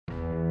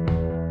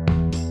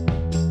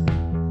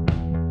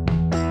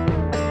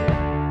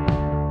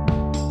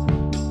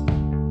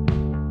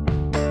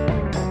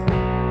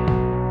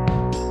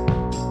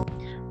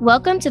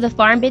Welcome to the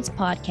FarmBits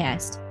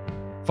podcast.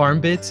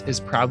 FarmBits is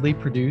proudly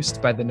produced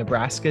by the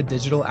Nebraska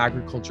Digital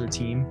Agriculture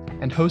Team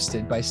and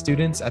hosted by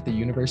students at the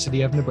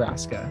University of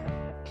Nebraska.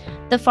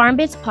 The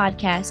FarmBits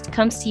podcast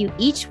comes to you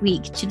each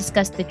week to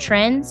discuss the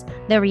trends,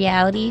 the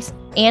realities,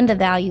 and the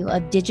value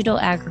of digital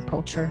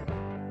agriculture.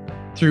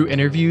 Through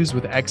interviews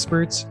with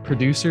experts,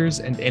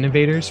 producers, and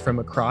innovators from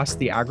across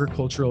the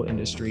agricultural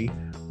industry,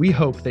 we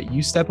hope that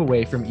you step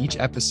away from each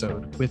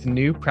episode with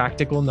new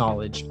practical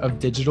knowledge of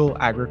digital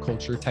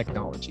agriculture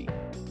technology.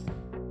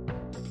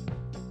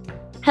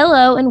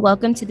 Hello, and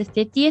welcome to the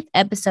 50th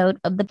episode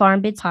of the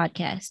FarmBits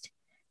podcast.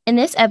 In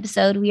this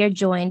episode, we are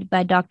joined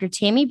by Dr.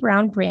 Tammy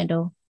Brown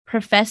Brandel,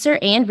 professor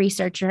and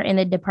researcher in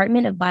the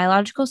Department of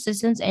Biological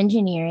Systems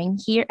Engineering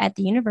here at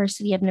the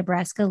University of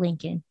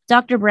Nebraska-Lincoln.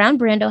 Dr. Brown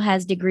Brandel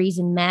has degrees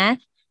in math,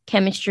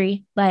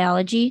 chemistry,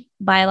 biology,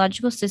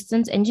 biological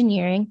systems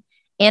engineering,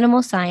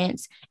 animal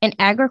science, and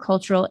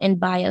agricultural and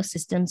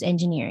biosystems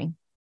engineering.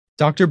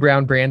 Dr.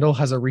 Brown Brandel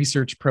has a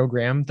research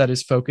program that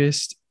is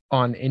focused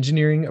on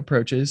engineering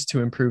approaches to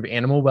improve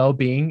animal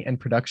well-being and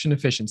production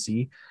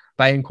efficiency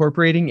by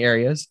incorporating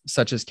areas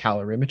such as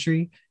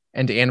calorimetry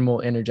and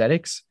animal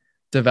energetics,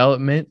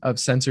 development of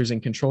sensors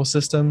and control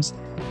systems,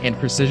 and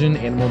precision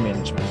animal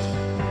management.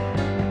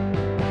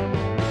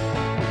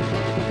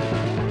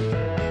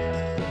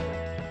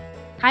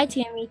 Hi,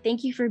 Tammy.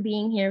 Thank you for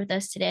being here with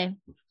us today.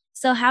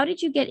 So how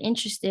did you get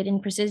interested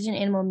in precision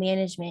animal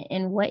management,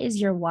 and what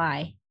is your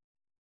why?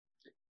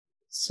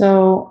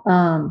 So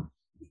I've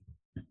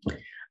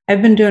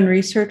been doing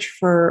research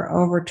for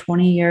over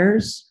 20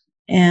 years.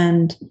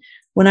 And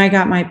when I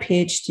got my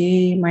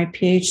PhD,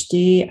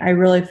 I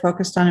really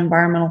focused on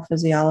environmental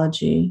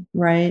physiology,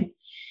 right?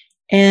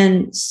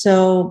 And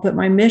so, but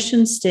my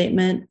mission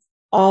statement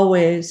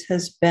always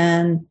has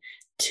been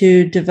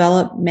to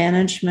develop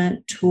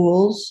management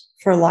tools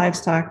for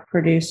livestock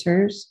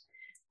producers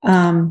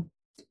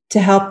to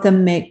help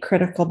them make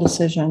critical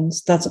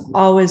decisions. That's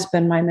always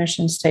been my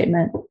mission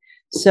statement.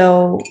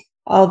 So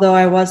although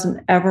I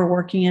wasn't ever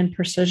working in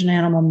precision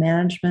animal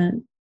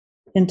management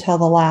until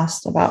the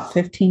last about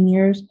 15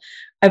 years,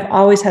 I've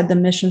always had the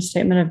mission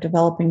statement of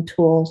developing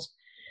tools.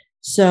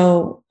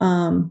 So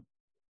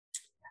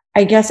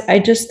I guess I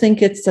just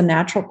think it's the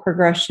natural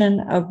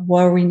progression of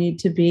where we need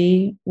to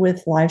be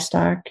with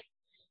livestock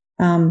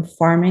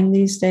farming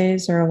these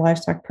days, or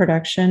livestock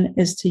production,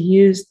 is to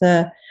use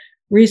the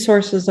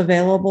resources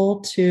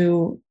available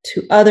to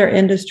other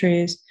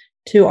industries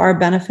to our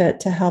benefit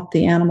to help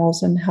the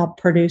animals and help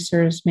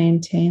producers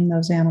maintain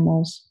those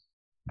animals.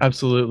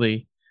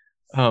 Absolutely.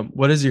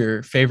 What is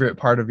your favorite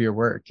part of your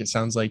work? It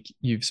sounds like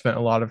you've spent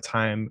a lot of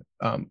time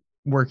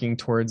working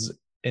towards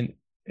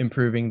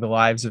improving the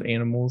lives of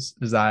animals.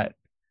 Is that?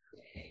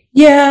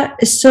 Yeah.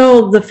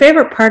 So the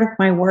favorite part of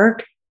my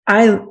work,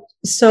 I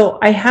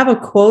have a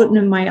quote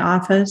in my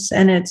office,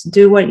 and it's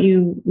 "Do what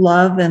you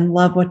love and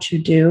love what you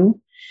do."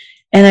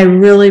 And I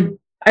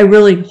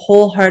really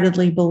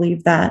wholeheartedly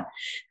believe that.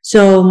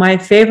 So my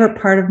favorite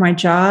part of my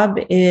job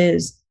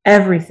is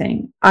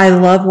everything. I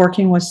love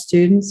working with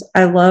students.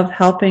 I love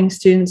helping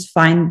students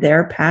find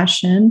their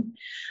passion.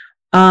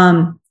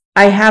 I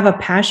have a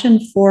passion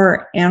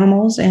for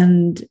animals,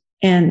 and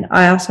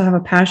I also have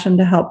a passion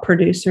to help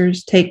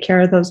producers take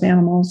care of those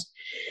animals.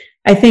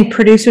 I think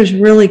producers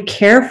really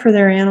care for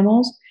their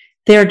animals.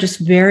 They're just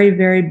very,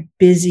 very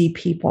busy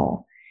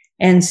people.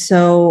 And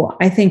so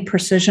I think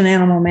precision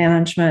animal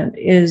management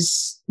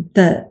is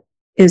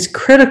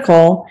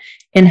critical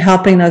in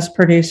helping those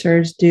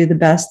producers do the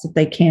best that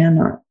they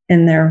can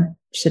in their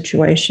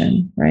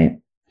situation,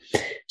 right?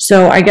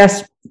 So I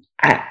guess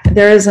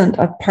there isn't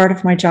a part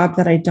of my job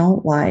that I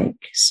don't like.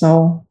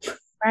 So,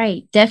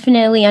 right,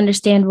 definitely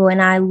understandable.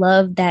 And I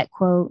love that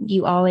quote.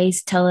 You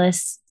always tell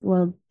us,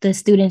 well, the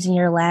students in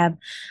your lab,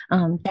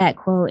 that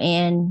quote,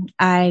 and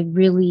I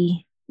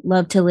really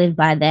love to live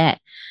by that.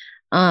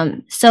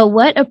 So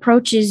what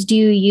approaches do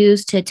you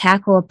use to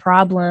tackle a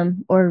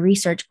problem or a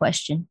research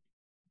question?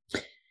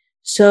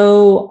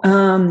 So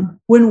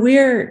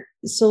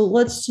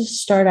let's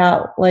just start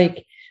out,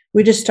 like,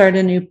 we just started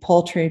a new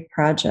poultry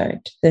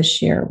project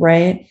this year,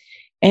 right?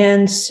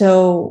 And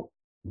so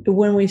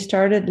when we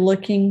started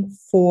looking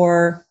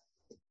for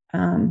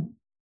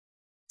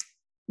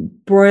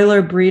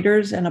broiler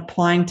breeders and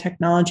applying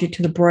technology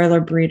to the broiler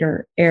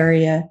breeder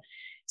area,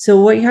 so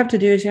what you have to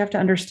do is you have to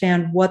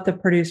understand what the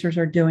producers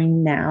are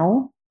doing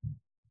now.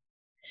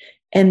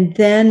 And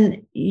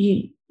then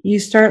you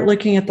start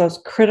looking at those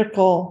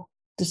critical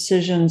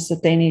decisions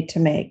that they need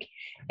to make.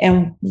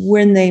 And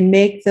when they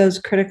make those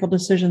critical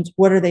decisions,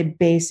 what are they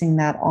basing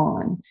that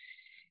on?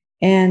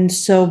 And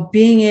so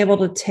being able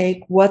to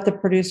take what the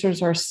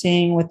producers are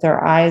seeing with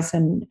their eyes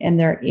and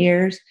their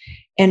ears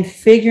and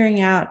figuring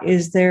out,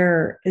 is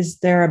there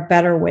a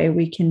better way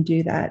we can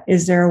do that?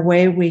 Is there a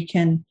way we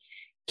can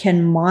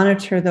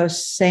monitor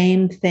those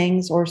same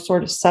things, or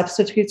sort of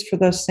substitutes for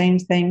those same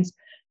things,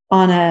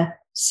 on a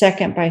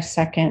second by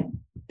second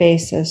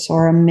basis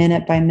or a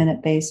minute by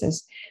minute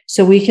basis,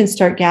 so we can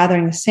start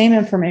gathering the same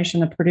information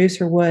the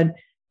producer would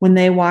when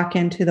they walk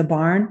into the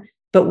barn,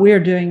 but we're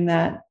doing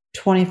that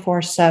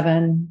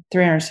 24/7,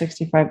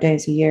 365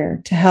 days a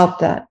year to help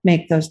that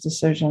make those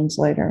decisions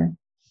later.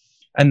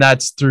 And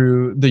that's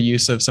through the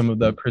use of some of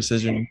the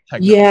precision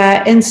technology.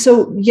 Yeah. And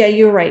so, yeah,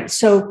 you're right.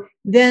 So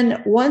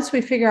then once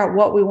we figure out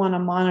what we want to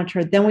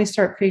monitor, then we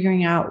start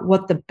figuring out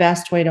what the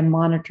best way to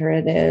monitor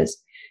it is.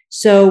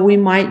 So we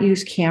might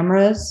use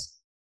cameras,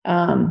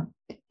 and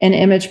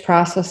image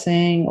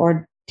processing,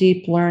 or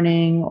deep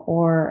learning,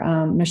 or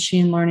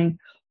machine learning,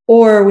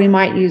 or we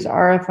might use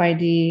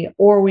RFID,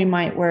 or we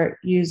might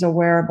use a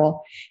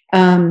wearable.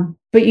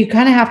 But you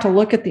kind of have to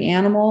look at the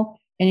animal,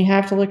 and you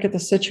have to look at the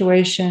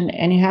situation,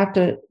 and you have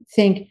to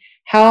think,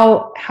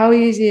 how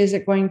easy is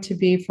it going to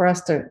be for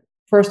us to,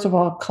 first of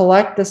all,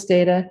 collect this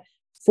data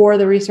for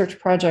the research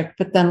project,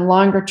 but then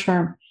longer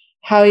term,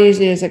 how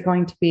easy is it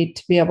going to be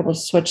able to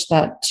switch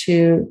that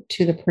to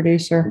the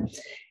producer?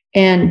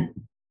 And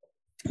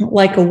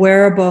like a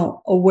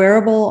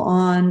wearable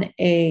on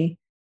a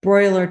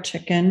broiler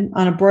chicken,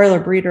 on a broiler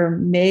breeder,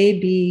 may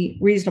be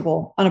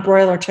reasonable. On a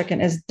broiler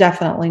chicken is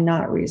definitely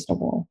not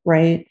reasonable,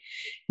 right?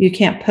 You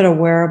can't put a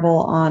wearable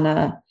on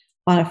a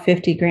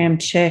 50-gram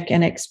chick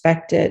and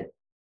expect it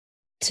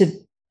to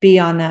be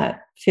on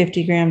that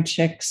 50-gram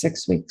chick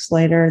 6 weeks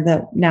later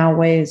that now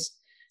weighs,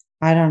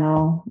 I don't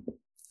know,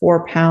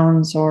 4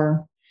 pounds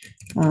or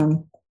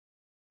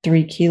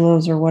 3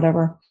 kilos or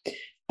whatever.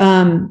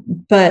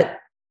 But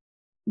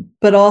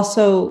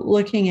also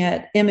looking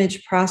at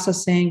image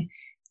processing.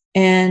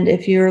 And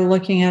if you're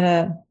looking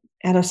at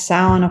a sow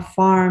on a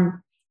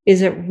farm,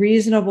 is it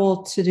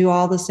reasonable to do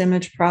all this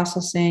image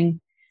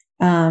processing,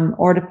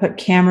 or to put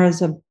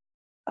cameras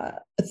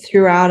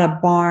throughout a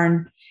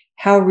barn?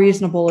 How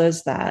reasonable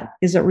is that?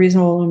 Is it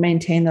reasonable to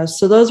maintain those?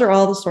 So those are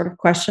all the sort of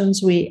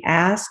questions we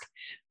ask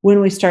when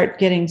we start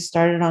getting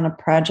started on a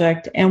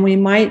project. And we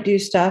might do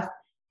stuff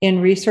in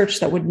research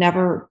that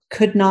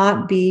could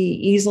not be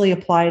easily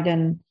applied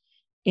in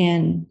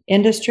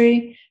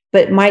industry,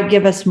 but might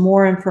give us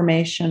more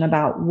information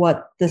about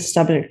what the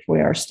subject we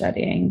are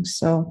studying.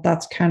 So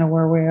that's kind of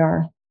where we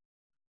are.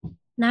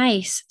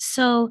 Nice.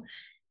 So,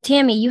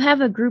 Tammy, you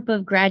have a group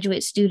of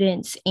graduate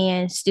students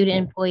and student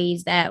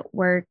employees that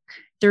work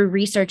through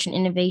research and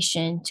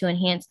innovation to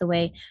enhance the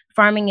way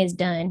farming is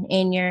done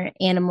in your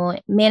animal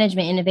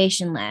management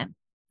innovation lab.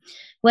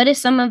 What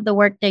is some of the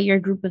work that your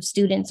group of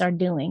students are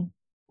doing?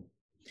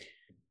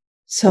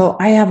 So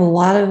I have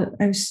I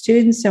have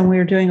students, and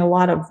we're doing a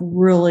lot of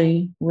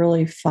really,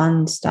 really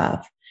fun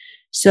stuff.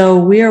 So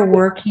we are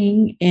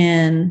working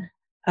in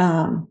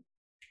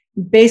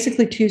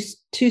basically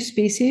two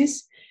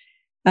species.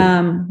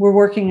 We're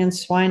working in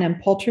swine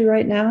and poultry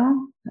right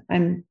now.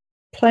 I'm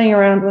playing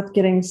around with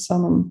getting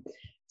some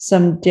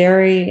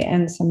dairy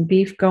and some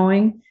beef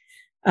going.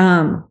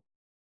 I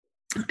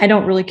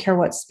don't really care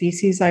what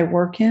species I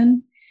work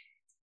in.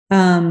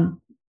 And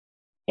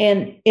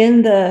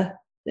in the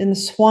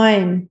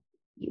swine,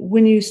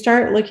 when you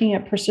start looking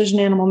at precision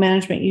animal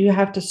management, you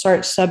have to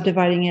start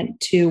subdividing it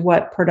to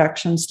what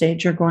production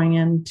stage you're going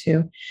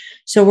into.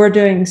 So we're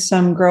doing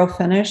some grow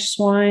finish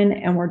swine,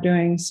 and we're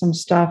doing some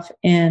stuff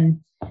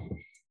in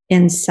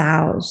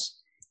sows.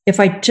 If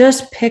I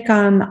just pick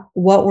on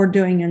what we're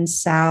doing in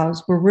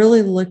sows, we're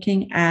really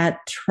looking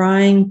at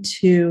trying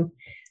to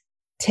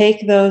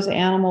take those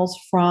animals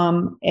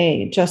from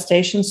a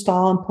gestation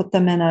stall and put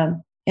them in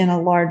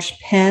a large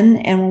pen.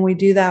 And when we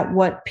do that,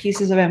 what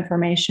pieces of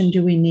information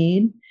do we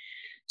need?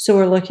 So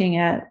we're looking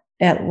at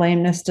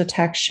lameness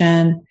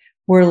detection.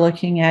 We're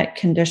looking at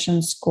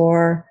condition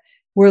score.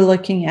 We're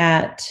looking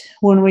at,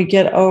 when we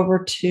get over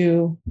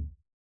to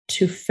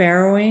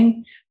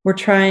farrowing, we're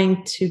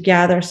trying to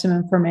gather some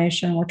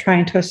information. We're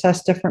trying to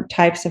assess different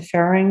types of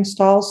farrowing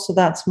stalls. So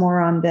that's more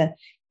on the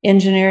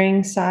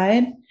engineering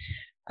side.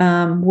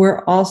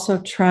 We're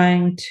also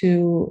trying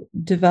to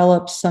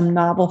develop some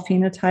novel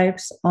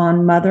phenotypes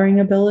on mothering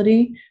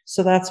ability.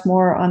 So that's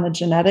more on the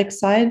genetic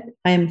side.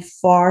 I am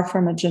far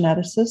from a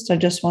geneticist. I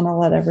just want to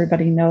let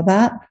everybody know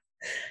that.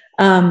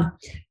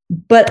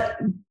 But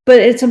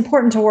it's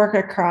important to work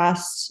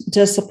across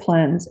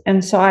disciplines.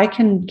 And so I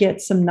can get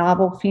some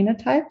novel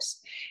phenotypes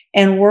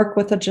and work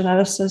with a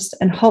geneticist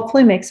and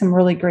hopefully make some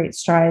really great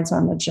strides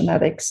on the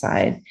genetic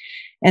side.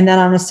 And then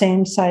on the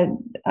same side,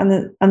 on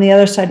the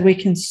other side, we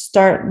can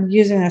start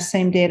using the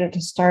same data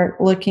to start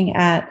looking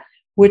at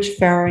which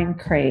farrowing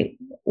crate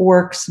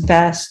works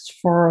best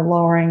for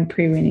lowering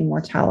pre-weaning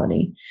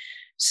mortality.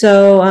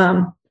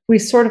 So we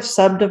sort of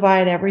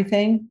subdivide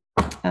everything.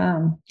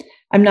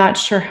 I'm not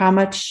sure how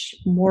much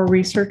more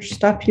research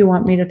stuff you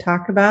want me to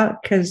talk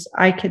about, because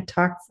I could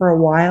talk for a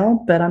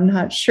while, but I'm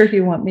not sure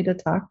you want me to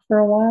talk for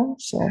a while.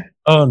 So.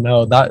 Oh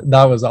no,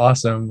 that was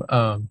awesome.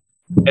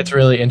 It's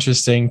really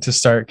interesting to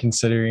start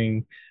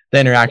considering the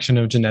interaction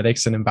of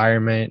genetics and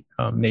environment,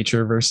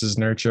 nature versus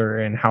nurture,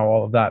 and how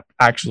all of that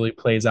actually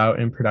plays out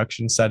in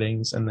production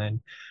settings. And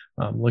then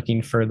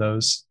looking for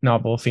those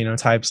novel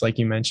phenotypes, like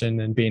you mentioned,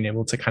 and being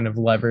able to kind of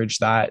leverage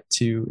that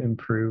to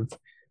improve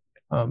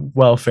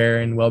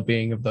welfare and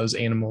well-being of those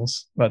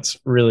animals. That's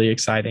really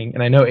exciting.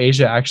 And I know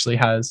Asia actually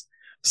has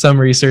some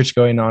research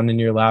going on in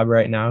your lab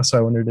right now. So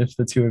I wondered if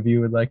the two of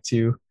you would like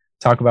to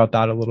talk about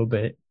that a little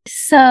bit.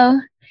 So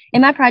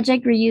in my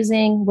project, we're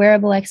using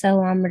wearable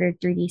accelerometer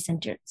 3D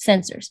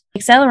sensors.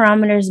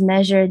 Accelerometers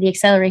measure the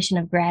acceleration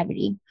of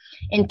gravity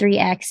in 3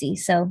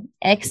 axes, so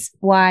X,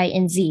 Y,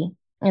 and Z.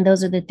 And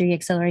those are the 3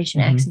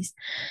 acceleration axes.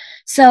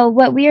 So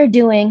what we are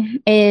doing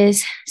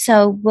is,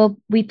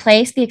 we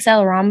place the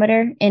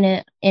accelerometer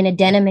in a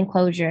denim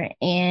enclosure,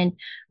 and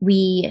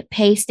we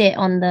paste it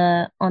on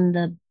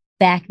the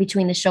back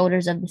between the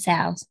shoulders of the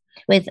sows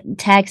with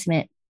tag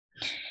cement.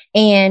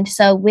 And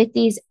so with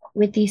these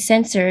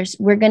sensors,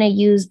 we're going to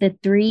use the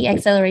 3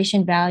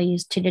 acceleration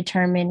values to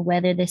determine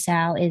whether the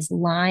sow is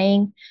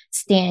lying,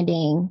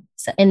 standing,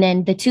 and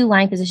then the 2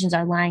 lying positions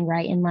are lying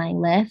right and lying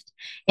left,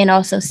 and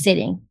also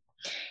sitting.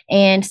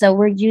 And so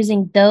we're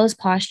using those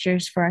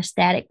postures for our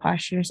static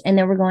postures. And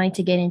then we're going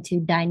to get into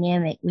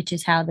dynamic, which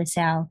is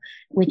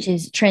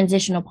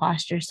transitional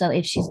posture. So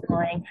if she's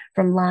going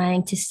from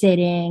lying to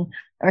sitting,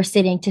 or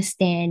sitting to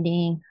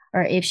standing,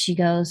 or if she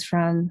goes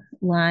from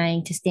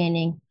lying to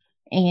standing.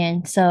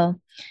 And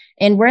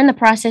we're in the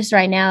process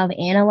right now of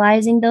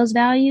analyzing those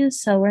values.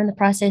 So we're in the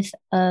process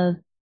of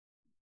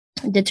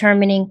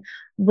determining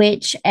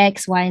which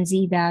X, Y, and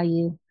Z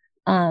value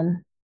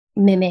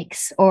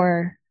mimics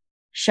or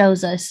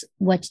shows us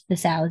what the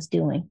sow is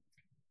doing.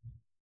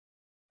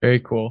 Very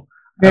cool.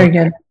 Very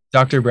good.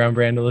 Dr.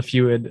 Brown-Brandl, if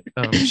you would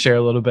share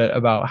a little bit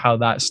about how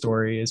that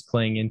story is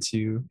playing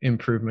into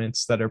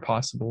improvements that are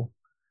possible.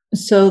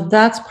 So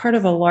that's part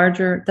of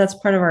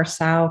our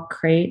sow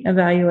crate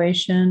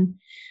evaluation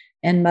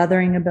and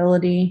mothering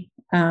ability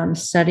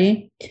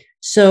study.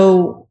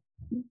 So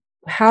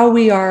how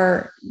we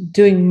are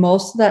doing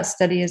most of that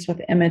study is with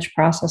image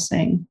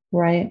processing,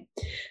 right?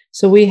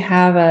 So we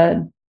have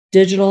a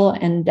digital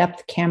and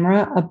depth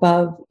camera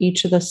above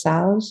each of the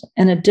sows,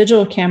 and a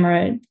digital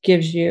camera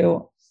gives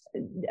you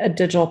a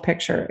digital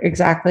picture,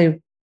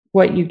 exactly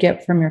what you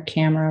get from your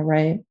camera,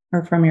 right?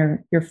 Or from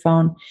your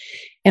phone.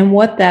 And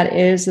what that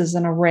is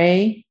an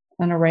array.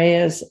 An array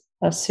is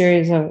a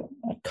series of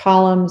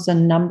columns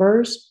and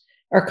numbers,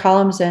 or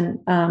columns and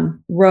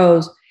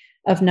rows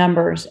of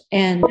numbers.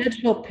 And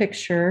digital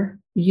picture,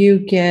 you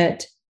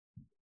get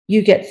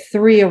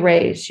 3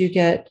 arrays. You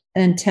get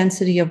an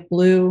intensity of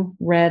blue,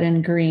 red,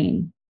 and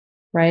green,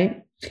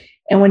 right?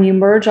 And when you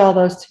merge all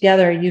those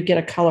together, you get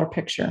a color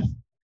picture.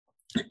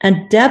 A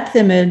depth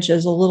image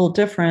is a little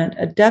different.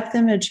 A depth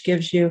image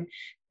gives you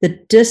the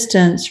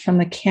distance from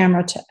the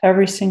camera to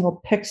every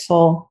single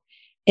pixel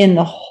in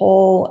the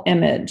whole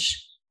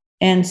image.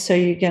 And so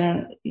you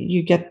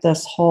get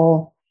this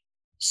whole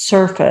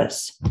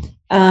surface.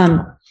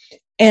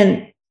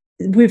 And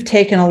we've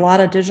taken a lot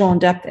of digital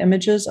and depth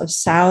images of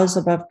sows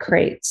above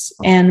crates,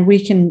 and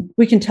we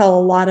can tell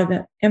a lot of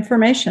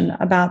information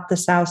about the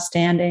sow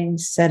standing,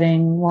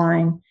 sitting,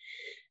 lying.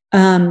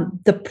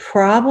 The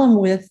problem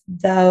with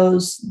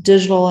those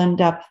digital and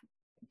depth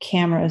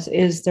cameras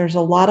is there's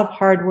a lot of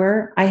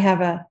hardware. I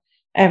have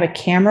a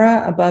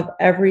camera above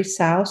every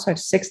sow, so I have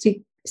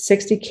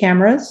 60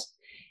 cameras,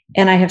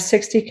 and I have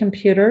 60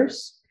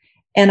 computers,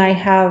 and I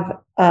have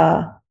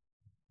a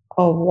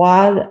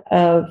wad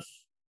of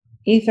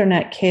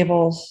Ethernet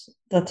cables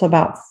that's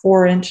about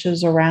 4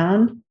 inches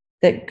around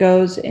that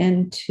goes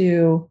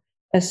into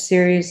a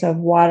series of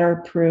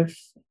waterproof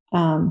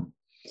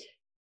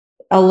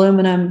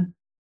aluminum,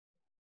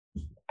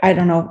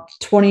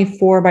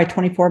 24 by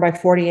 24 by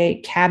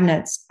 48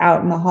 cabinets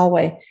out in the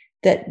hallway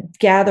that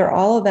gather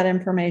all of that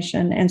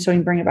information. And so we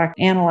can bring it back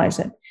and analyze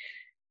it.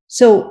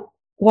 So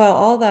while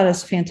all that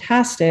is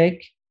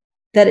fantastic,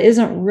 that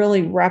isn't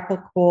really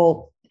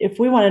replicable. If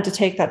we wanted to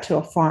take that to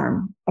a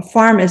farm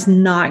is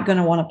not going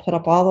to want to put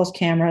up all those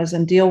cameras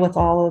and deal with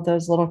all of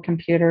those little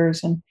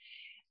computers and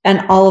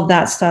all of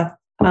that stuff.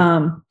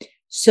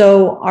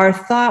 So our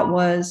thought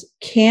was,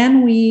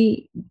 can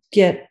we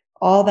get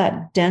all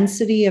that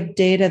density of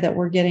data that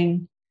we're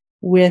getting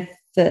with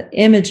the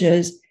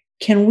images?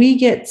 Can we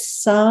get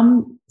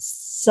some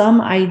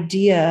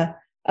idea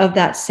of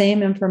that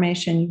same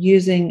information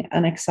using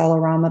an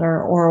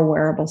accelerometer or a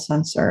wearable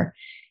sensor?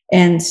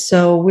 And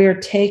so we're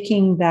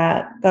taking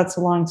that's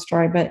a long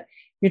story, but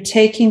you're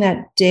taking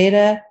that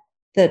data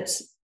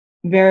that's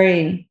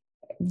very,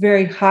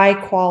 very high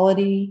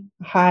quality,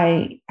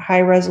 high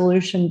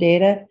resolution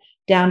data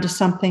down to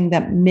something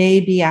that may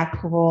be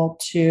applicable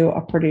to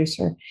a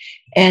producer.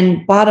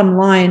 And bottom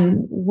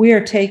line,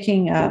 we're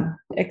taking an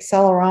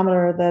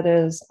accelerometer that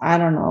is, I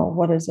don't know,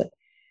 what is it?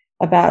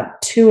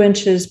 About 2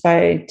 inches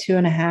by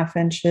 2.5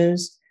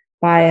 inches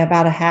by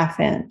about 1/2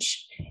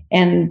 inch.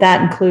 And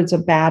that includes a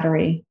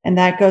battery, and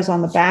that goes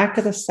on the back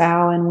of the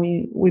sow, and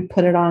we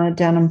put it on a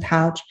denim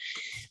pouch.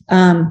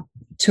 To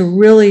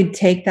really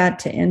take that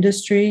to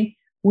industry,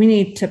 we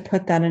need to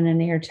put that in an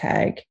ear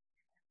tag.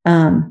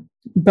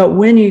 But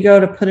when you go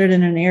to put it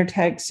in an ear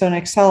tag, so an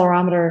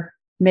accelerometer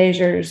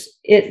measures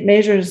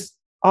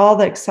all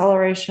the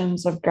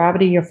accelerations of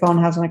gravity. Your phone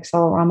has an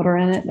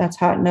accelerometer in it. That's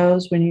how it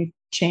knows when you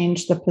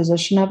change the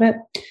position of it.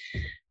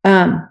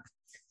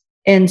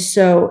 And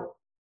so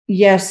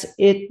yes,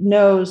 it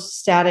knows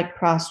static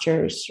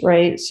postures,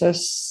 right? So,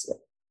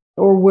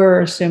 or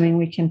we're assuming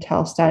we can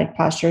tell static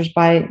postures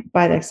by the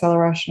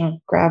acceleration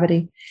of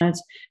gravity.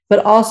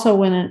 But also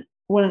when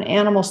an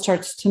animal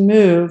starts to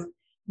move,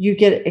 you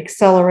get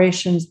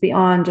accelerations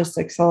beyond just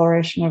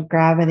acceleration of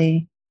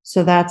gravity.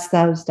 So that's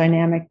those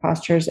dynamic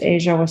postures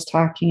Asia was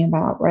talking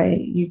about, right?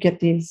 You get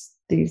these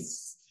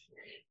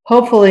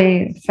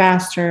hopefully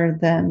faster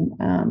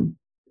than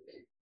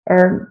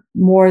or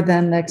more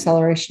than the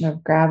acceleration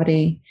of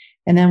gravity.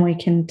 And then we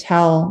can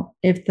tell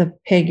if the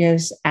pig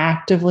is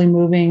actively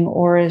moving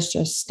or is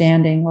just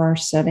standing or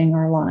sitting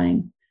or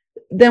lying.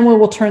 Then we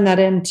will turn that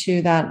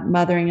into that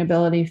mothering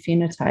ability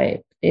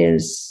phenotype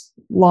is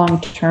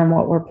long-term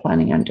what we're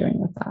planning on doing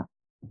with that.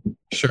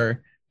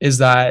 Sure. Is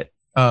that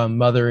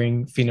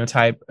mothering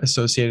phenotype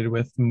associated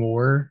with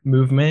more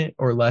movement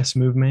or less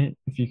movement?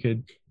 If you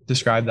could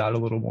describe that a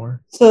little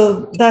more.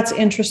 So that's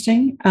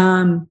interesting.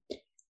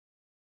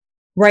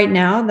 Right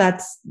now,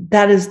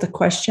 that is the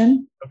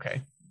question.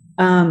 Okay.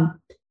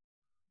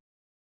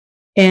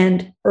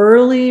 And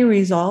early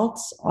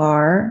results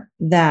are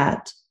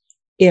that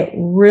it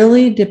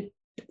really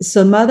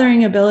so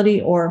mothering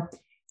ability or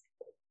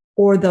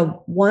the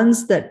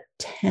ones that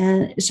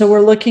tend. So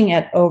we're looking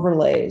at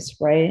overlays,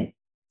 right?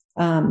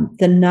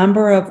 The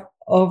number of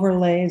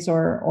overlays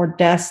or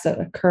deaths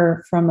that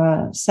occur from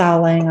a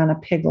sow laying on a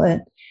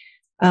piglet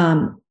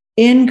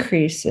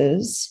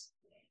increases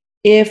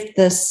if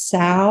the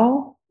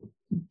sow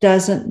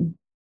doesn't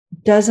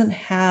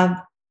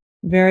have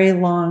very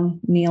long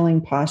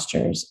kneeling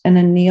postures. And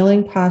a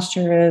kneeling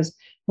posture is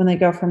when they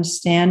go from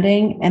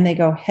standing and they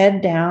go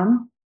head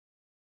down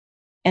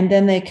and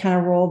then they kind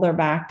of roll their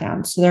back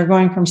down. So they're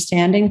going from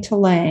standing to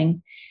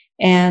laying.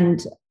 And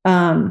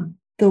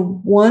the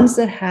ones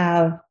that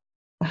have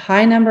a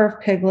high number of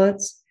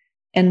piglets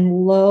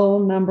and low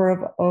number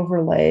of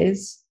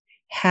overlays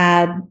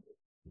had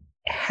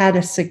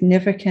a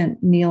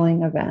significant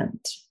kneeling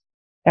event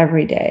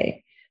every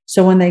day.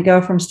 So when they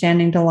go from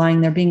standing to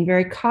lying, they're being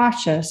very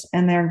cautious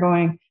and they're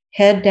going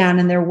head down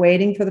and they're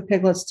waiting for the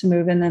piglets to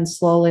move and then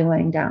slowly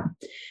laying down.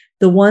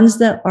 The ones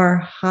that are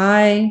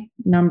high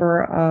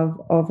number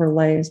of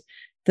overlays,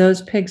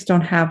 those pigs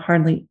don't have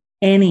hardly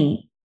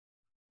any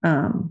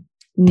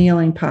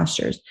kneeling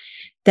postures.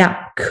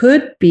 That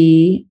could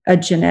be a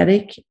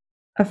genetic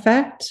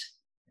effect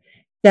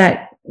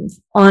that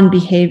on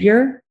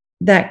behavior.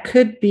 That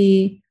could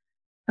be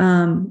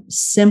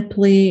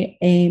simply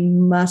a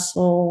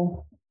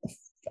muscle,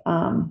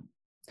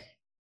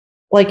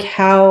 like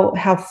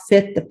how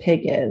fit the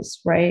pig is,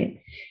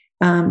 right?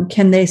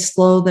 Can they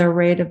slow their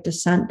rate of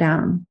descent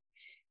down?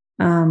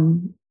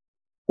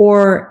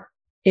 Or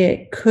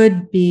it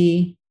could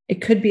be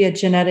a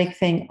genetic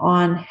thing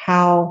on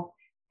how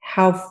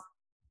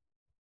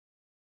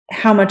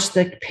much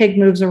the pig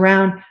moves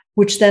around,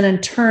 which then in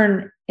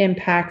turn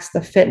impacts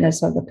the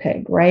fitness of the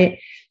pig, right?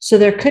 So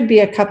there could be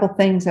a couple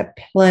things at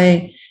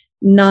play,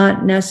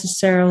 not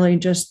necessarily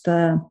just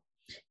the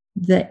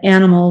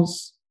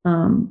animal's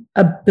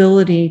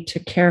ability to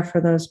care for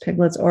those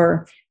piglets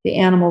or the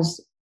animal's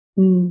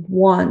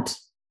want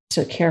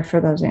to care for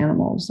those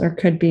animals. There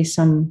could be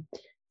some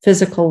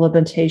physical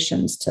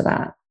limitations to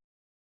that.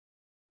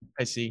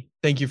 I see.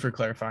 Thank you for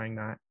clarifying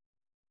that.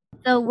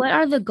 So what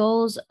are the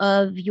goals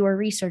of your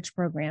research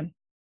program?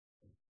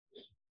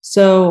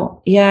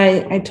 So,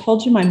 yeah, I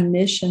told you my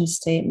mission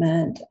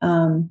statement,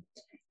 and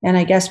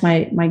I guess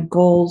my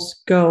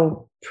goals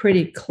go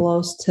pretty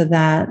close to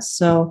that.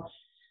 So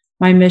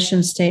my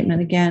mission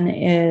statement, again,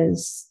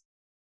 is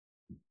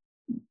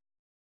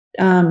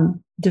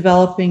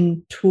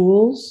developing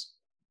tools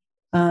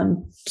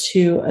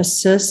to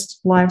assist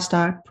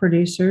livestock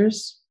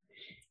producers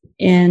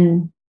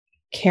in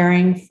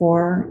caring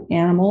for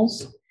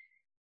animals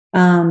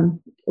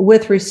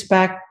with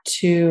respect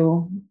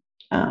to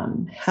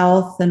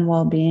health and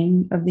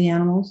well-being of the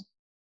animals.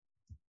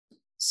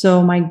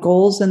 So my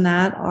goals in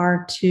that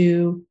are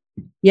to,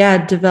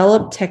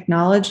 develop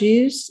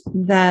technologies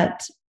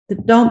that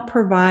don't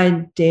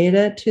provide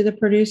data to the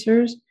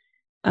producers.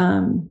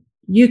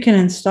 You can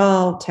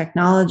install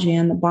technology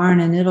in the barn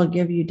and it'll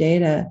give you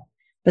data,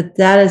 but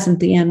that isn't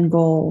the end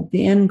goal.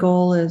 The end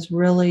goal is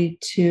really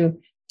to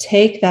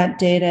take that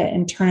data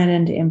and turn it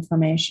into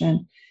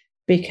information.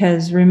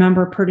 Because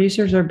remember,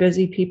 producers are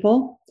busy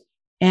people.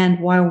 And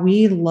while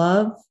we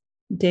love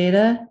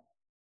data,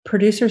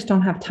 producers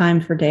don't have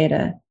time for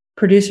data.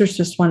 Producers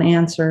just want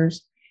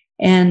answers.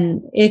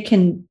 And it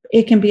can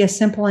be a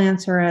simple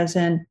answer as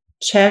in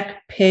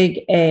check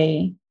pig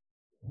A,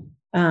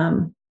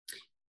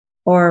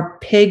 or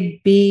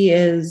pig B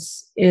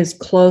is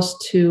close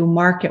to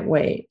market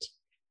weight.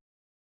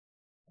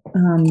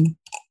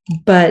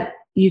 But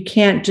you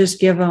can't just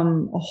give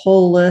them a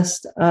whole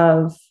list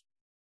of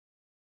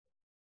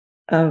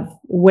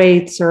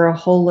weights or a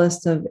whole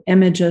list of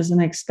images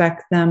and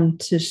expect them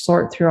to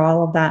sort through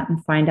all of that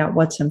and find out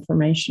what's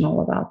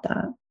informational about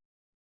that.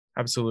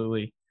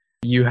 Absolutely.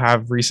 You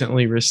have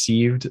recently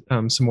received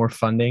some more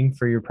funding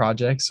for your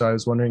project. So I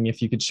was wondering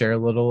if you could share a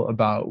little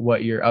about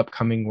what your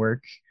upcoming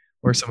work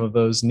or some of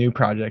those new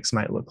projects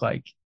might look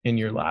like in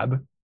your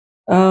lab?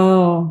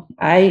 Oh,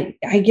 I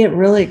get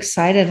really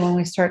excited when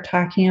we start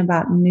talking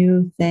about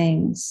new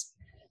things.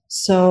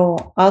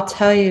 So I'll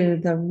tell you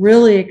the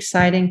really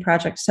exciting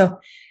projects. So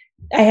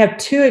I have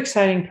two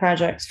exciting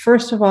projects.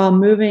 First of all,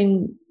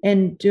 moving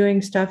and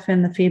doing stuff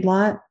in the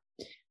feedlot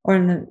or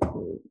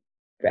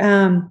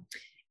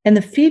and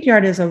the feed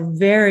yard is a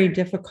very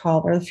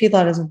difficult, or the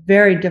feedlot is a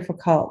very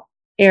difficult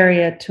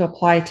area to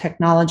apply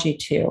technology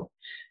to.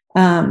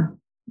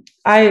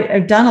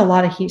 I've done a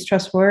lot of heat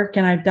stress work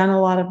and I've done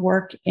a lot of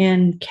work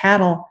in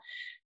cattle,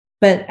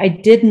 but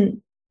I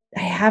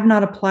have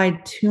not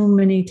applied too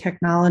many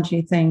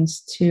technology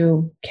things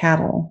to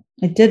cattle.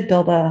 I did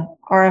build a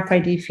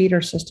RFID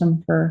feeder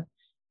system for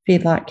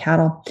feedlot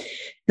cattle.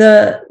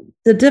 The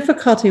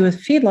difficulty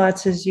with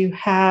feedlots is you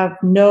have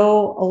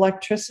no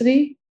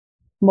electricity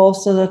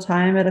most of the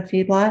time at a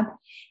feedlot,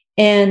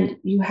 and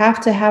you have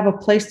to have a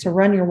place to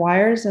run your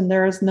wires, and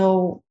there is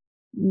no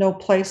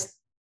place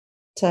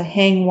to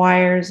hang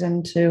wires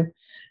and to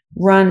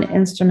run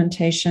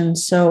instrumentation.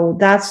 So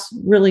that's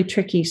really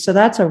tricky. So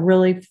that's a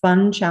really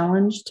fun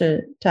challenge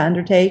to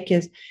undertake,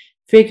 is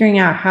figuring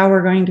out how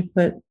we're going to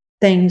put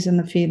things in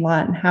the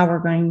feedlot and how we're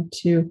going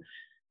to.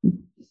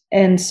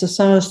 And so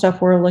some of the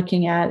stuff we're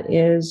looking at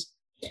is,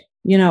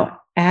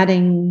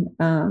 adding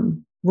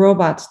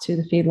robots to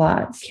the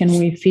feedlot. Can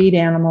we feed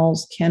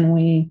animals? Can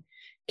we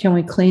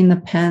clean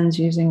the pens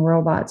using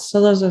robots?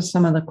 So those are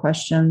some of the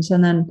questions.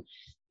 And then,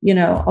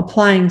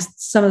 applying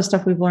some of the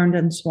stuff we've learned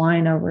in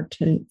swine over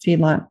to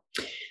feedlot.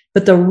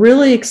 But the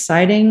really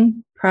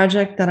exciting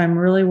project that I'm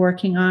really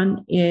working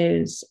on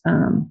is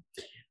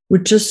we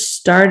just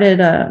started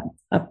a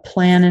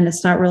plan, and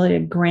it's not really a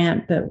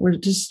grant, but we're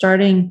just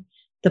starting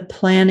the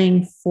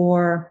planning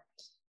for,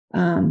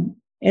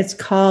 it's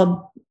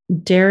called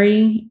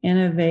Dairy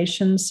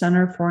Innovation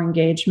Center for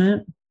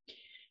Engagement.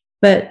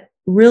 But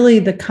really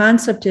the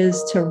concept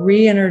is to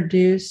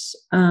reintroduce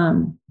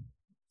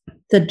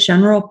the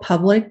general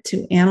public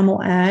to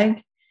animal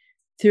ag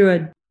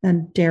through a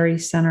dairy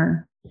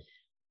center.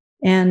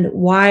 And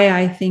why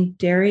I think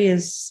dairy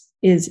is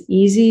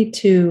easy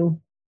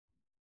to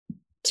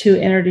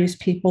introduce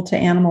people to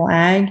animal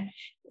ag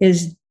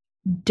is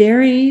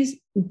dairy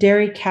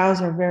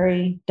cows are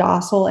very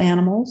docile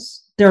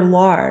animals. They're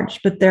large,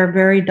 but they're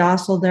very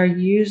docile. They're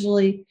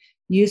usually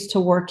used to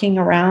working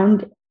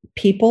around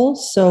people,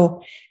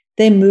 so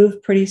they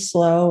move pretty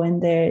slow,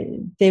 and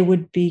they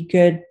would be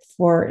good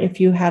for if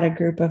you had a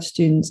group of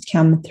students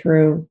come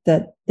through,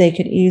 that they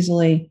could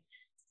easily,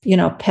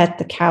 pet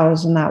the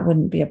cows, and that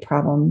wouldn't be a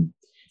problem.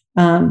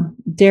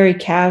 Dairy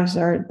calves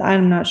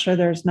I'm not sure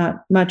there's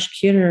not much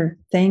cuter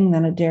thing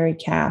than a dairy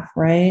calf,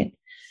 right?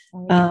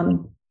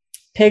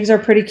 Pigs are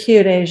pretty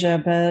cute, Asia,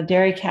 but a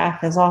dairy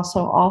calf is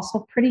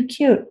also pretty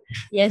cute.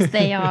 Yes,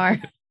 they are.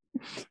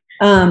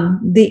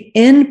 The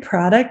end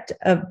product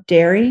of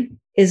dairy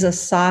is a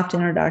soft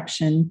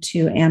introduction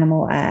to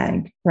animal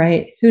ag,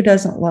 right? Who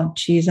doesn't love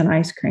cheese and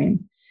ice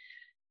cream?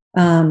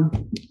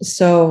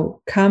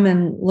 So come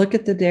and look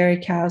at the dairy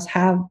cows,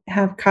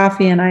 have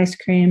coffee and ice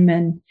cream,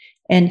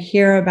 and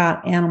hear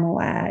about animal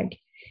ag.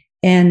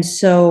 And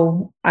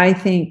so I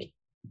think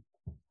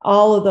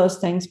all of those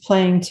things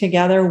playing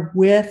together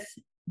with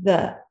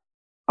the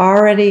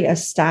already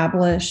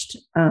established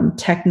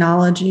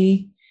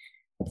technology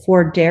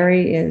for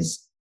dairy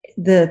is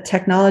the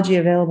technology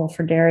available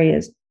for dairy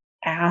is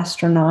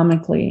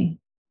astronomically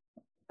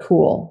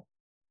cool.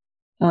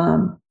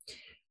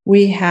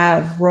 We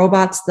have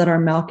robots that are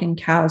milking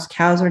cows.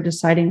 Cows are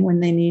deciding when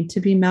they need to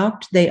be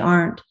milked. They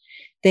aren't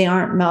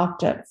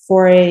milked at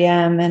 4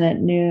 a.m. and at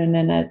noon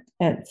and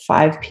at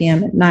 5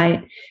 p.m. at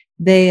night.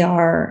 They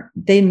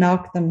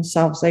milk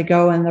themselves. They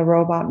go and the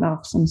robot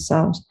milks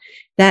themselves.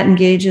 That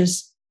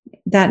engages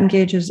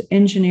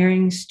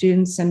engineering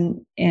students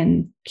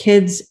and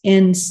kids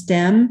in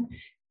STEM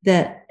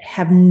that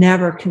have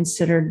never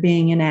considered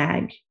being in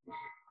ag.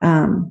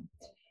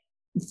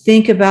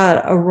 Think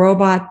about a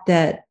robot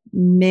that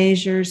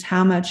measures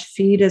how much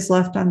feed is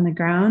left on the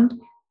ground,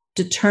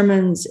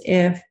 determines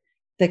if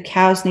the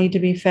cows need to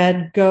be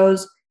fed,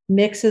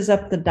 mixes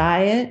up the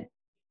diet,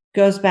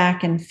 goes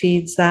back and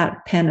feeds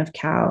that pen of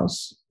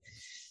cows.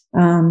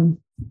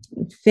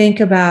 Think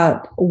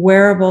about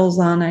wearables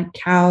on a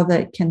cow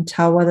that can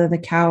tell whether the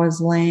cow is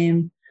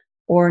lame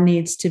or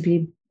needs to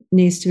be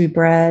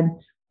bred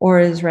or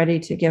is ready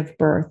to give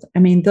birth. I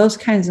mean, those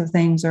kinds of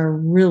things are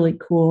really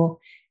cool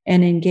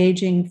and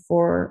engaging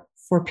for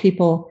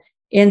people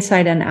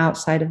inside and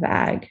outside of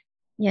ag.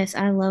 Yes,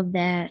 I love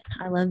that.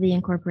 I love the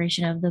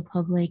incorporation of the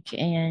public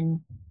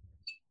and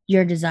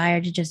your desire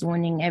to just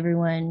wanting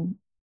everyone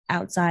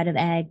outside of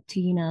ag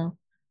to,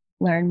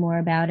 learn more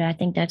about it. I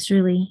think that's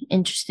really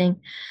interesting.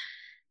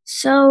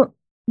 So,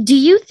 do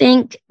you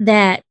think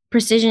that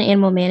precision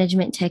animal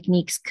management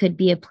techniques could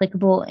be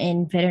applicable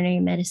in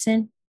veterinary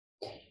medicine?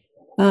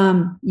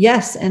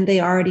 Yes, and they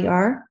already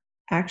are,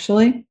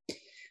 actually.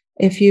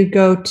 If you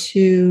go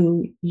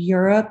to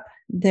Europe,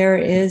 there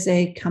is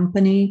a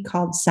company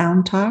called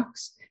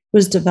SoundTox,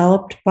 was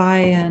developed by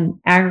an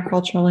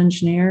agricultural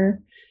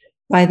engineer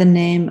by the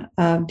name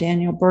of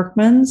Daniel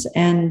Berkmans,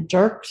 and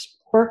Dirk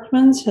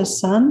Berkmans, his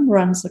son,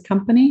 runs the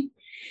company.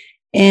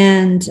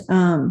 And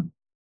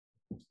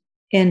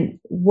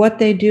what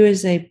they do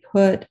is they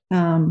put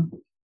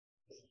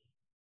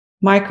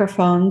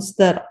microphones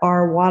that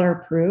are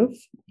waterproof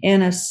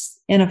in a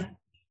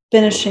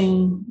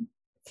finishing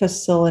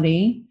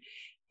facility.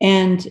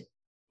 And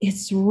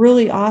it's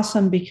really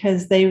awesome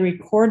because they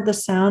record the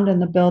sound in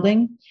the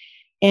building,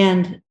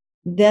 and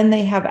then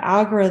they have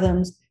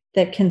algorithms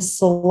that can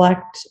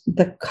select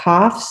the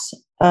coughs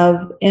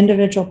of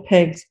individual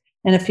pigs.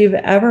 And if you've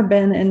ever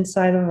been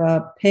inside of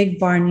a pig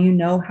barn, you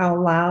know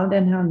how loud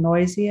and how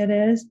noisy it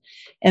is.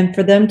 And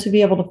for them to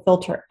be able to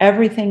filter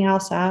everything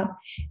else out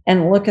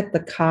and look at the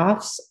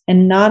coughs,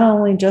 and not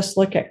only just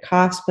look at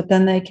coughs, but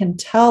then they can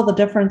tell the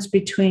difference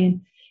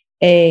between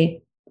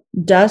a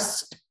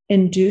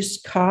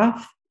dust-induced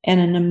cough and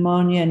a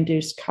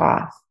pneumonia-induced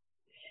cough.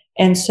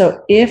 And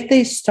so if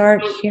they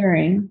start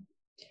hearing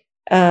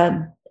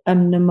a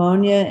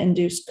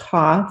pneumonia-induced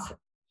cough,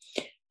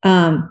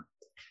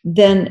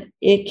 then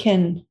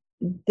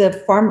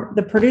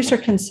the producer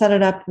can set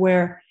it up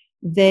where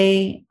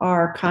they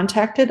are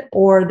contacted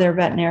or their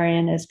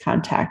veterinarian is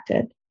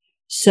contacted.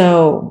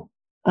 So,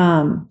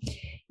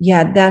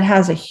 that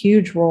has a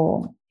huge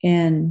role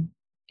in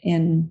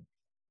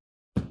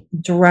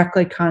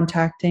directly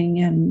contacting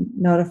and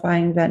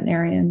notifying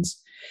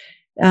veterinarians.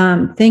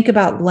 Think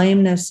about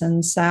lameness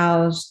in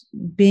sows,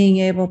 being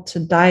able to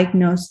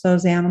diagnose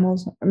those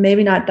animals, or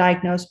maybe not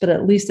diagnose, but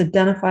at least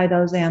identify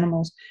those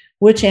animals,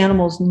 which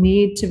animals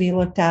need to be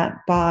looked at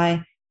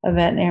by a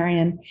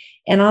veterinarian.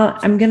 And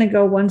I'm going to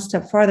go one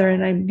step farther,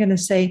 and I'm going to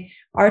say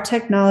our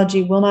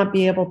technology will not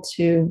be able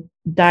to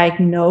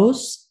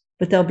diagnose,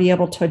 but they'll be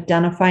able to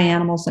identify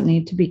animals that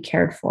need to be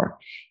cared for.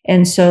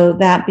 And so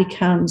that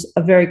becomes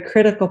a very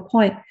critical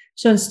point.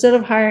 So instead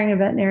of hiring a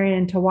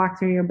veterinarian to walk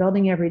through your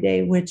building every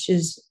day, which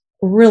is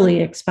really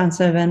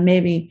expensive and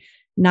maybe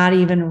not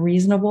even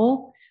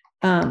reasonable,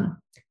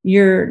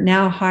 you're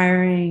now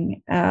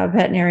hiring a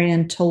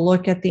veterinarian to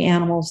look at the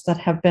animals that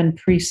have been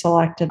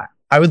pre-selected.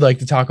 I would like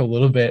to talk a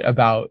little bit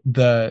about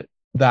that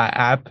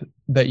app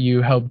that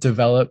you helped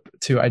develop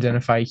to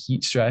identify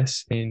heat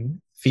stress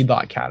in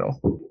feedlot cattle.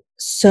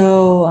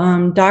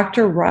 So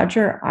Dr.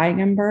 Roger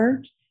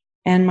Eigenberg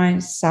and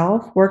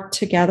myself worked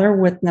together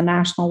with the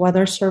National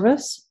Weather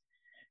Service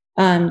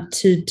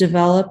to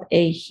develop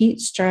a heat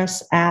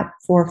stress app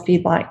for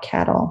feedlot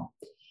cattle.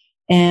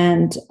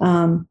 And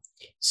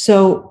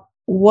so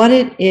what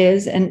it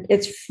is, and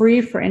it's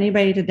free for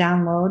anybody to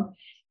download,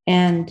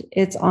 and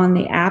it's on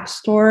the App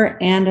Store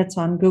and it's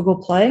on Google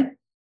Play.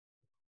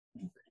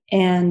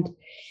 And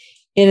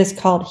it is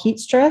called Heat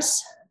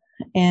Stress.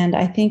 And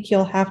I think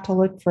you'll have to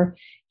look for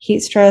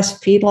heat stress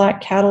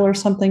feedlot cattle or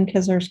something,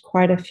 because there's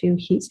quite a few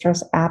heat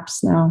stress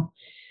apps now.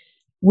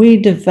 We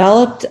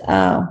developed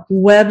a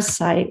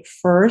website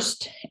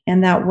first,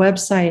 and that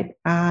website,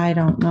 I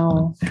don't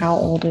know how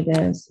old it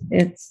is.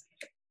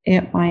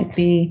 It might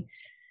be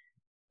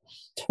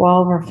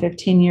 12 or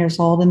 15 years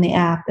old, and the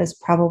app is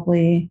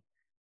probably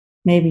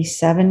maybe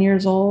 7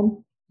 years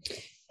old.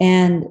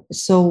 And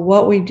so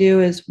what we do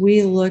is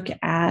we look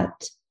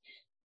at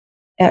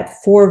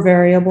 4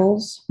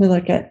 variables. We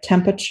look at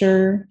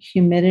temperature,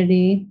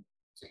 humidity,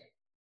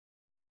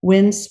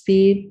 wind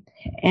speed,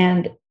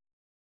 and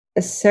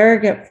a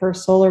surrogate for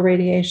solar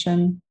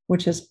radiation,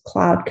 which is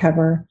cloud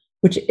cover,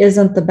 which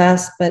isn't the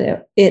best,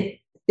 but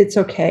it's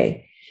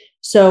okay.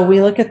 So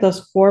we look at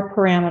those 4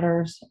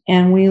 parameters,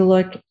 and we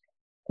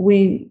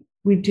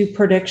do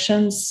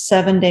predictions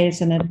 7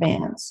 days in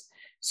advance.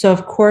 So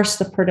of course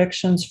the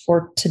predictions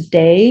for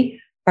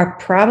today are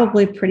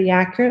probably pretty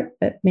accurate,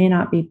 but may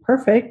not be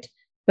perfect,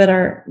 but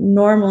are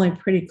normally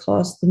pretty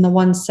close than the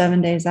ones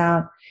 7 days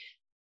out.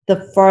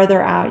 The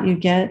farther out you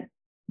get,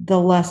 the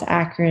less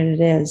accurate it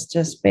is,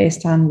 just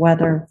based on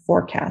weather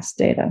forecast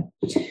data.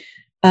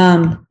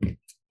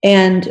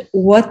 And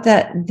what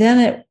then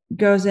it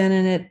goes in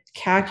and it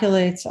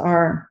calculates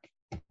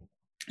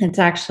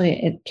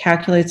it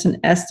calculates an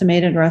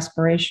estimated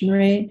respiration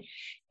rate,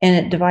 and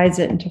it divides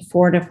it into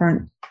 4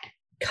 different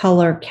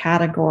color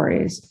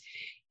categories.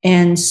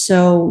 And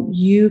so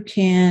you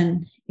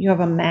have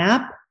a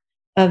map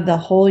of the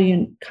whole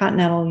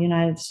continental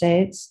United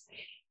States,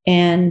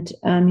 and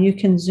you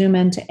can zoom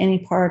into any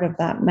part of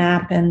that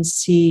map and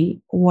see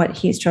what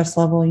heat stress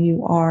level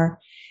you are.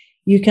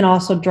 You can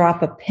also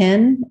drop a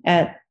pin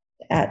at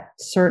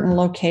certain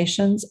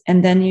locations,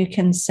 and then you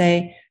can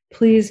say,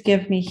 please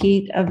give me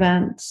heat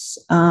events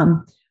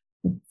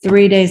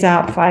 3 days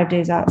out, 5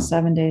 days out,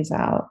 7 days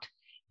out.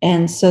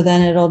 And so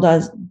then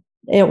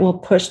it will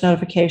push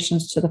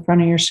notifications to the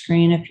front of your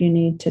screen if you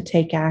need to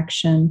take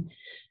action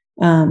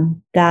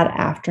that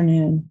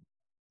afternoon.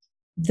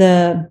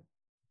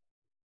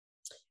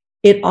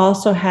 It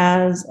also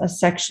has a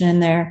section in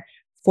there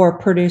for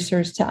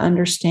producers to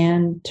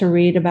understand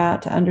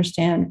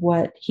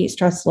what heat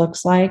stress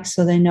looks like,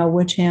 so they know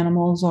which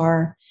animals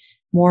are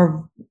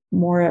more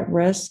at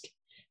risk.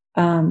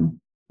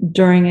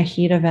 during a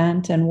heat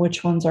event and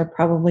which ones are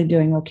probably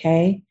doing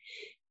okay.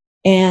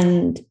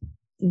 And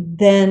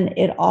then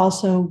it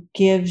also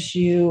gives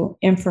you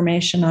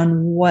information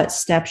on what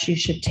steps you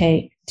should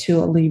take to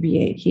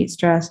alleviate heat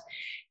stress.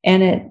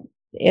 And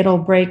it'll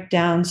break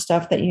down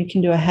stuff that you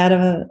can do ahead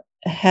of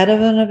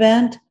an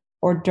event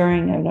or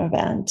during an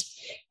event.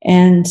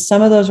 And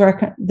some of those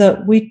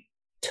we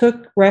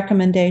took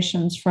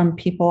recommendations from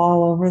people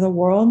all over the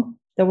world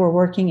that were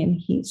working in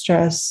heat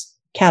stress,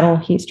 cattle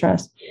heat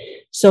stress.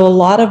 So a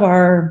lot of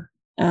our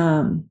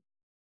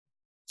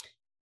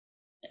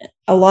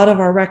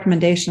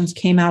recommendations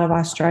came out of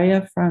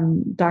Australia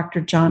from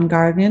Dr. John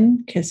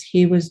Gargan, because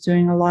he was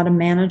doing a lot of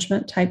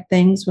management type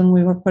things when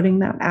we were putting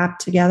that app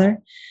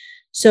together.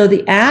 So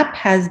the app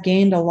has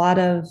gained a lot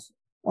of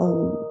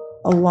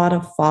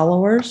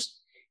followers.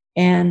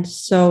 And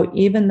so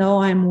even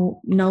though I'm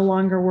no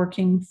longer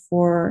working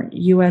for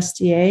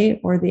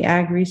USDA or the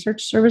Ag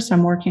Research Service,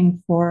 I'm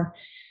working for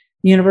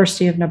the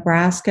University of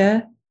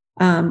Nebraska.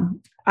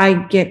 I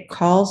get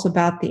calls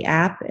about the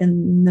app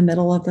in the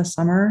middle of the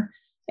summer,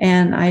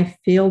 and I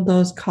field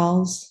those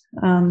calls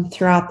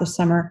throughout the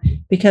summer,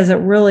 because it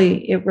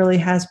really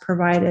has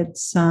provided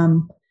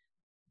some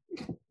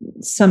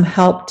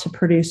help to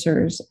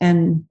producers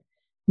and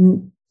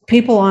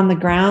people on the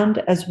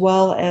ground, as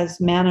well as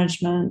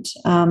management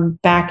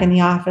back in the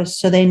office,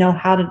 so they know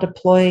how to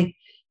deploy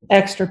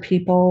extra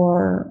people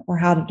or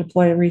how to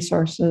deploy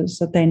resources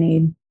that they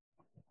need.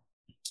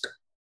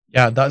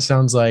 Yeah, that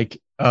sounds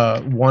like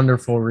a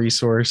wonderful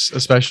resource,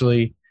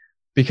 especially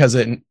because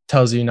it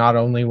tells you not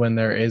only when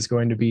there is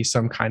going to be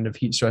some kind of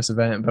heat stress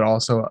event, but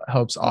also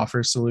helps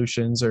offer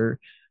solutions or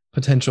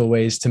potential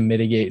ways to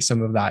mitigate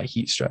some of that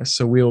heat stress.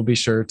 So we will be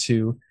sure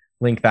to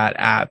link that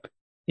app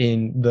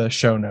in the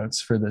show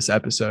notes for this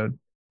episode.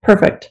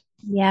 Perfect.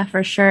 Yeah,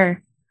 for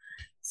sure.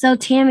 So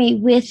Tammy,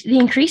 with the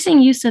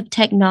increasing use of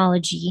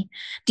technology,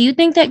 do you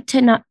think that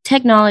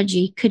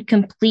technology could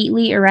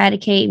completely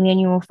eradicate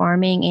manual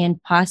farming and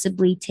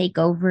possibly take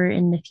over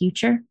in the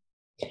future?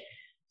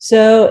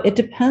 So it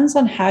depends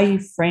on how you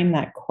frame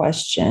that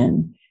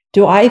question.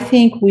 Do I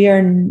think we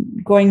are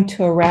going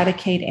to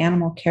eradicate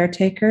animal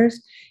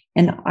caretakers?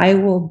 And I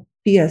will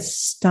be a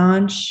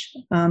staunch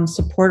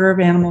supporter of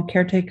animal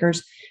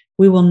caretakers.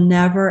 We will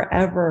never,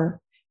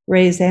 ever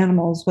raise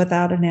animals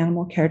without an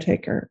animal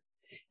caretaker.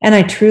 And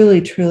I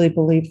truly, truly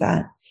believe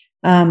that.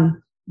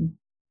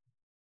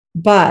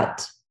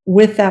 But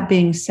with that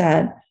being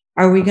said,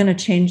 are we going to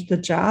change the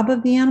job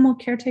of the animal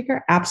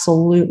caretaker?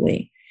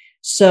 Absolutely.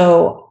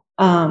 So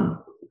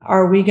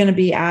are we going to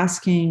be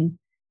asking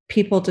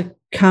people to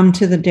come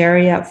to the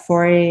dairy at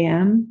 4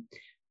 a.m.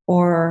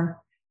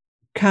 or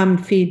come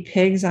feed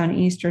pigs on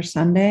Easter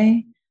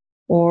Sunday,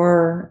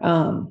 or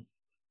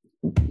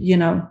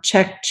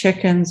check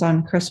chickens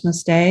on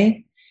Christmas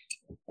Day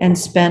and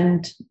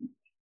spend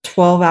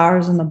 12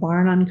 hours in the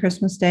barn on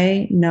Christmas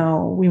Day?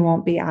 No, we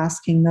won't be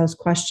asking those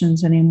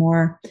questions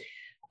anymore.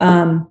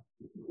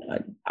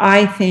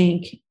 I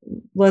think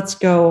let's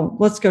go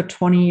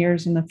 20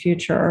 years in the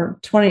future, or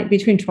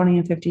between 20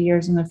 and 50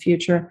 years in the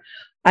future.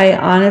 I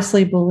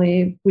honestly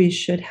believe we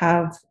should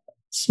have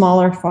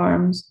smaller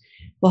farms.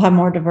 We'll have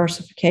more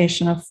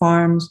diversification of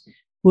farms.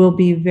 We'll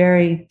be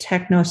very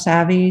techno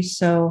savvy.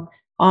 So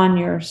on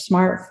your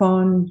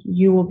smartphone,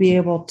 you will be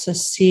able to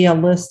see a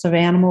list of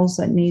animals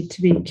that need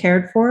to be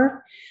cared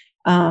for.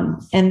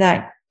 And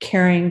that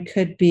caring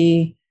could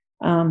be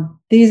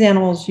these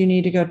animals you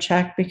need to go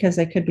check because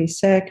they could be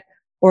sick,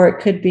 or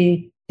it could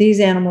be these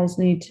animals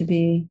need to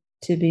be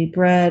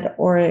bred,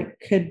 or it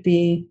could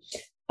be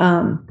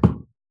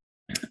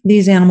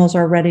these animals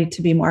are ready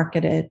to be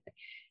marketed.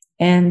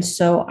 And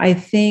so I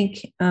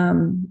think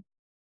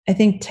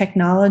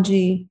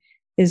technology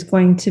is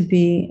going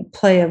to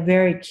play a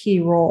very key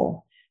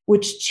role,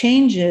 which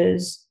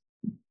changes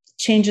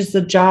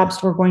the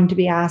jobs we're going to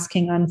be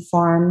asking on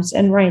farms.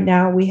 And right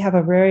now we have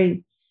a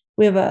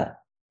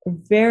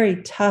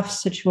very tough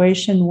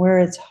situation where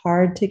it's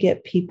hard to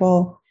get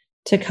people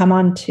to come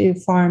onto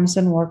farms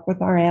and work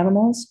with our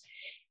animals.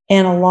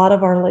 And a lot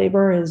of our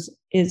labor is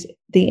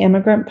the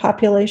immigrant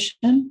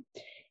population,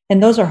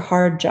 and those are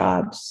hard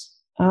jobs.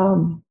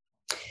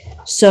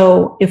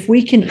 So if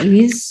we can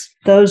ease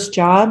those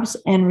jobs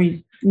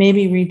and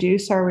maybe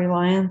reduce our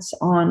reliance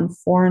on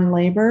foreign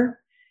labor,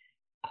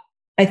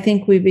 I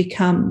think we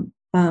become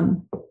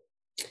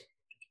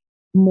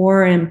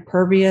more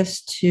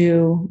impervious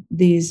to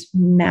these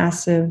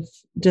massive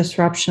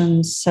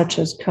disruptions such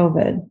as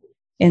COVID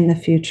in the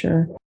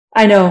future.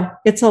 I know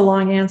it's a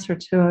long answer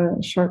to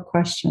a short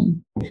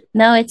question.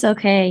 No, it's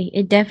okay.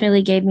 It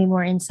definitely gave me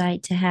more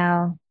insight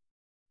to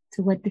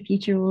what the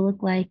future will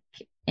look like,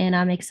 and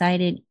I'm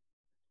excited.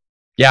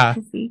 Yeah,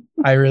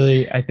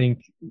 I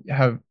think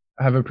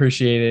have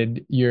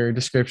appreciated your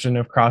description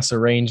across a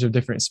range of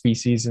different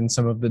species and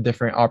some of the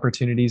different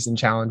opportunities and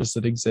challenges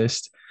that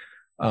exist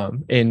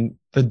in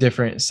the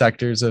different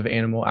sectors of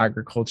animal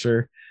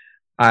agriculture.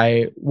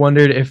 I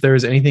wondered if there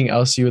was anything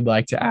else you would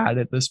like to add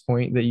at this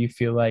point that you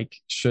feel like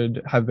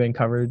should have been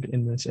covered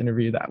in this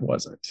interview that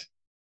wasn't.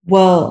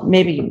 Well,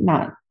 maybe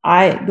not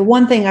the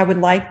one thing I would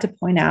like to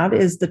point out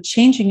is the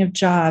changing of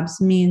jobs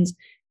means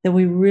that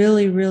we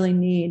really, really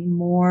need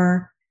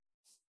more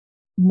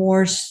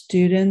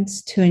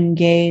students to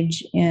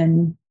engage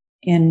in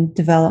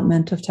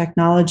development of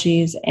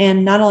technologies,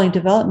 and not only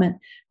development,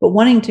 but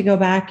wanting to go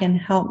back and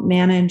help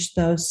manage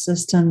those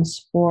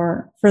systems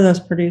for those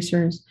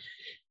producers.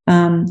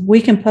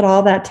 We can put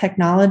all that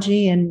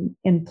technology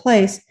in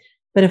place,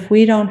 but if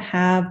we don't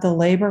have the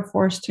labor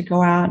force to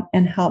go out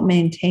and help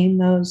maintain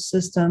those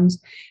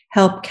systems,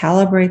 help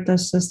calibrate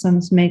those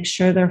systems, make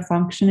sure they're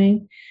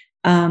functioning,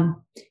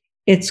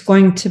 it's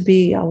going to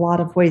be a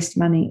lot of wasted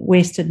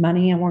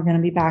money, and we're going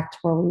to be back to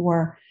where we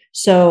were.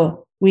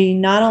 So we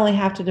not only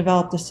have to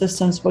develop the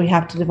systems, but we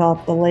have to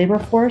develop the labor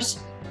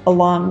force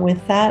along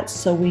with that,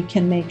 so we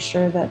can make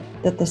sure that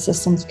the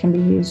systems can be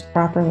used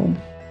properly.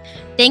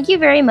 Thank you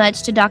very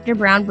much to Dr.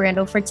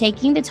 Brown-Brandl for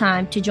taking the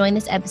time to join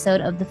this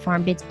episode of the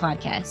FarmBits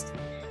podcast.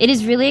 It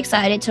is really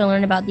exciting to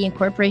learn about the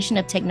incorporation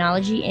of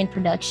technology in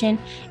production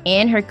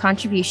and her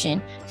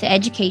contribution to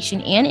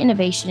education and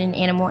innovation in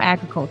animal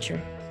agriculture.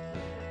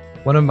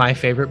 One of my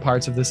favorite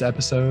parts of this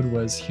episode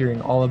was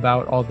hearing all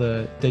about all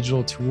the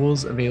digital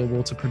tools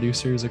available to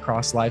producers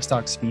across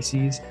livestock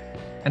species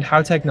and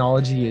how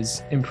technology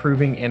is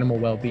improving animal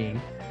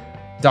well-being.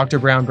 Dr.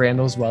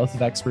 Brown-Brandl's wealth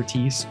of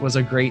expertise was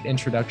a great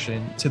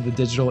introduction to the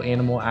digital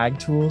animal ag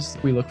tools.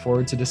 We look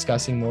forward to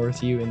discussing more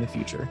with you in the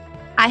future.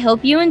 I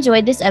hope you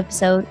enjoyed this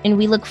episode, and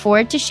we look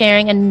forward to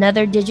sharing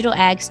another digital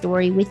ag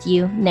story with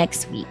you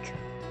next week.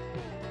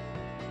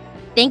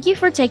 Thank you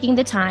for taking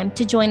the time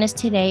to join us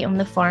today on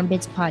the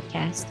FarmBits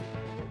podcast.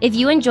 If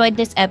you enjoyed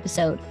this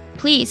episode,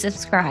 please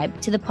subscribe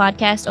to the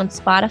podcast on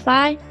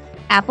Spotify,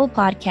 Apple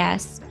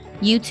Podcasts,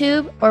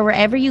 YouTube, or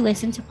wherever you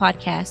listen to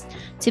podcasts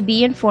to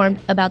be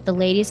informed about the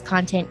latest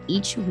content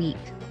each week.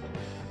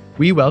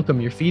 We welcome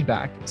your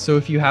feedback, so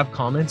if you have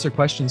comments or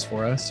questions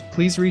for us,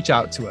 please reach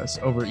out to us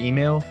over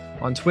email,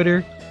 on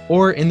Twitter,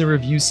 or in the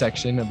reviews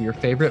section of your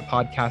favorite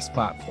podcast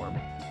platform.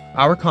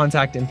 Our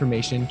contact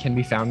information can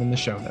be found in the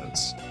show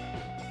notes.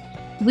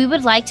 We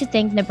would like to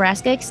thank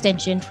Nebraska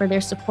Extension for their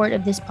support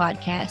of this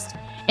podcast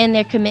and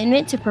their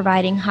commitment to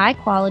providing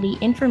high-quality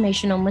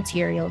informational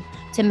material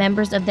to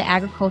members of the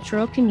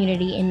agricultural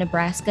community in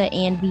Nebraska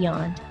and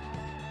beyond.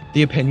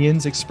 The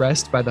opinions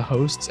expressed by the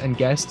hosts and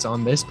guests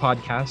on this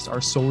podcast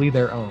are solely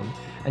their own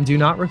and do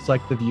not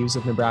reflect the views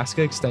of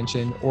Nebraska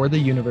Extension or the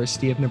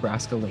University of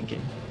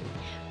Nebraska-Lincoln.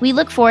 We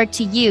look forward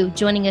to you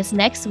joining us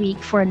next week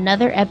for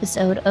another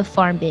episode of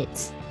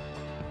FarmBits.